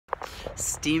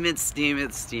Steam it, steam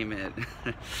it, steam it.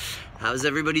 How's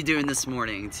everybody doing this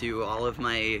morning? To all of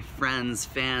my friends,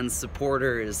 fans,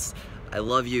 supporters, I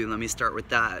love you. Let me start with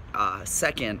that.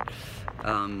 Second,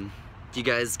 do you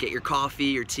guys get your coffee,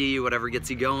 your tea, whatever gets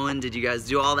you going? Did you guys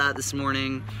do all that this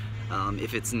morning?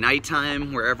 If it's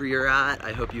nighttime, wherever you're at,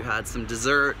 I hope you had some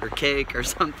dessert or cake or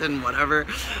something, whatever.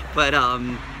 But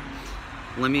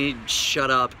let me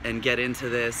shut up and get into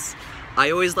this.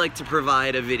 I always like to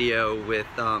provide a video with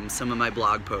some of my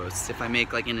blog posts. If I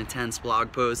make like an intense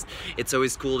blog post, it's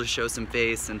always cool to show some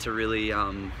face and to really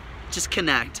just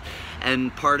connect.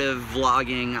 And part of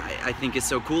vlogging, I think is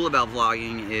so cool about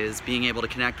vlogging, is being able to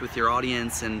connect with your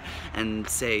audience and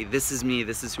say, this is me,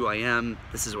 this is who I am,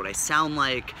 this is what I sound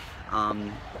like.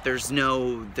 There's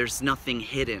nothing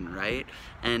hidden, right?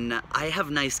 And I have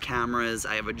nice cameras,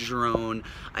 I have a drone,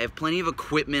 I have plenty of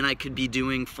equipment I could be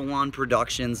doing full-on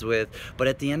productions with, but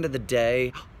at the end of the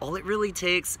day, all it really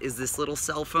takes is this little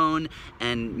cell phone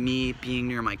and me being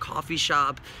near my coffee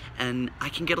shop, and I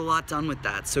can get a lot done with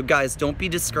that. So guys, don't be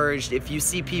discouraged if you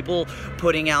see people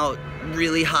putting out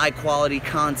really high quality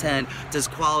content. Does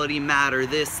quality matter?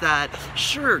 This, that?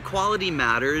 Sure, quality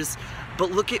matters, but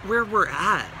look at where we're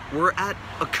at. We're at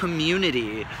a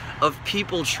community of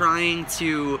people trying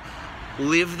to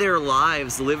live their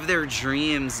lives, live their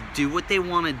dreams, do what they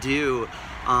want to do.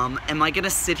 Am I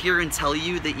gonna sit here and tell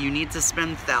you that you need to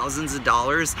spend thousands of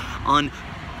dollars on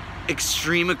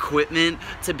extreme equipment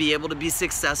to be able to be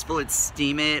successful at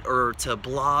Steemit or to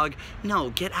blog?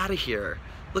 No, get out of here.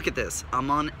 Look at this,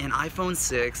 I'm on an iPhone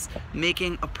 6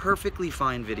 making a perfectly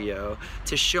fine video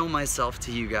to show myself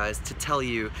to you guys, to tell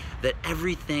you that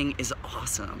everything is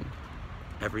awesome.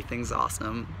 Everything's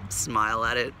awesome. Smile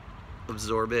at it,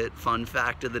 absorb it. Fun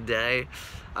fact of the day,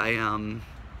 I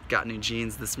got new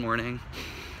jeans this morning,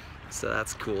 so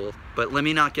that's cool. But let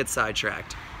me not get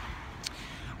sidetracked.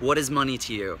 What is money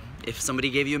to you? If somebody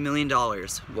gave you $1 million,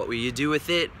 what would you do with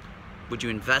it? Would you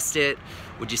invest it?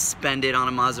 Would you spend it on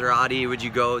a Maserati? Would you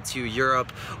go to Europe?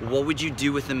 What would you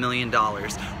do with $1 million?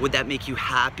 Would that make you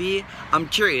happy? I'm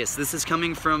curious. This is kind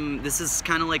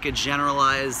of like a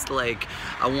generalized, like,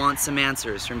 I want some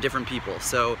answers from different people.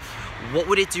 So what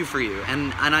would it do for you?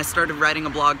 And I started writing a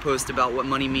blog post about what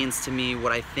money means to me,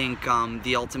 what I think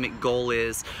the ultimate goal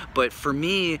is. But for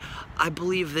me, I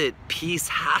believe that peace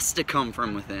has to come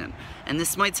from within. And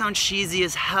this might sound cheesy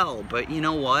as hell, but you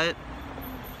know what?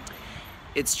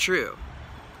 It's true.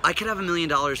 I could have $1 million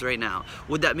right now.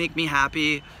 Would that make me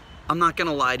happy? I'm not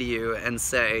gonna lie to you and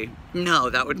say, no,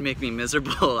 that would make me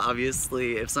miserable.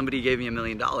 Obviously, if somebody gave me $1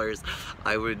 million,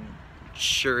 I would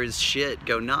sure as shit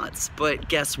go nuts. But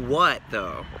guess what,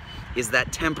 though? Is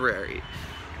that temporary?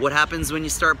 What happens when you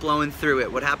start blowing through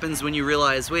it? What happens when you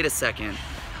realize, wait a second,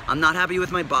 I'm not happy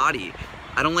with my body.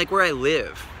 I don't like where I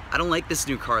live. I don't like this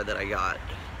new car that I got.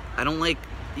 I don't like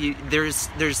there's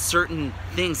certain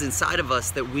things inside of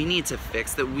us that we need to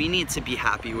fix, that we need to be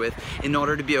happy with in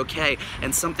order to be okay.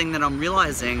 And something that I'm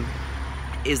realizing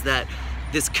is that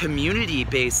this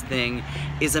community-based thing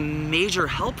is a major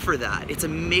help for that. It's a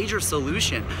major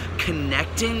solution.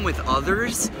 Connecting with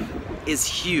others is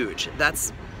huge.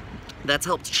 That's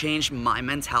helped change my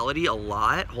mentality a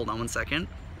lot. Hold on one second.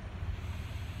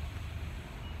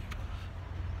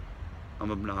 I'm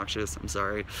obnoxious, I'm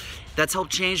sorry. That's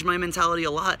helped change my mentality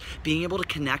a lot. Being able to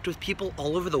connect with people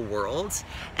all over the world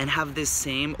and have this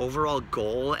same overall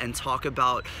goal and talk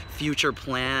about future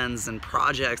plans and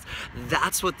projects,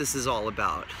 that's what this is all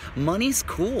about. Money's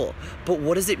cool, but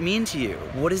what does it mean to you?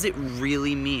 What does it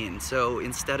really mean? So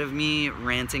instead of me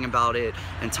ranting about it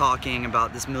and talking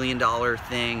about this $1 million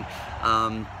thing,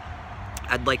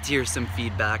 I'd like to hear some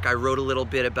feedback. I wrote a little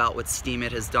bit about what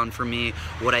Steemit has done for me,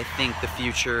 what I think the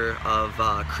future of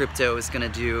crypto is gonna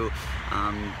do,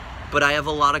 but I have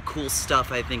a lot of cool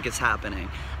stuff I think is happening.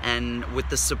 And with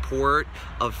the support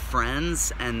of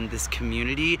friends and this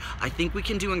community, I think we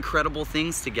can do incredible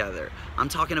things together. I'm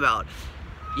talking about,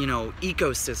 you know,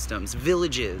 ecosystems,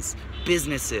 villages,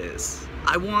 businesses.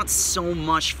 I want so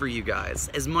much for you guys.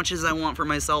 As much as I want for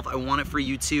myself, I want it for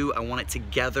you too. I want it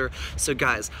together. So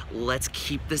guys, let's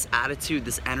keep this attitude,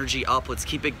 this energy up. Let's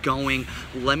keep it going.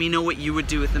 Let me know what you would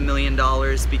do with $1 million,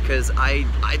 because I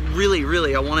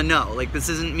really, I wanna know. Like, this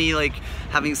isn't me like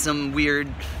having some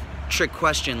weird trick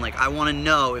question. Like, I wanna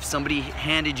know, if somebody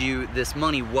handed you this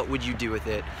money, what would you do with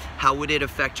it? How would it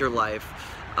affect your life?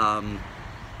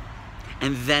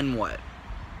 And then what?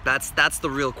 That's the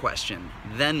real question.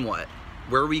 Then what?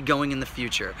 Where are we going in the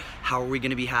future? How are we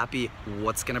gonna be happy?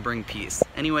 What's gonna bring peace?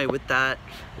 Anyway, with that,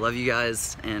 love you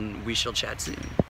guys, and we shall chat soon.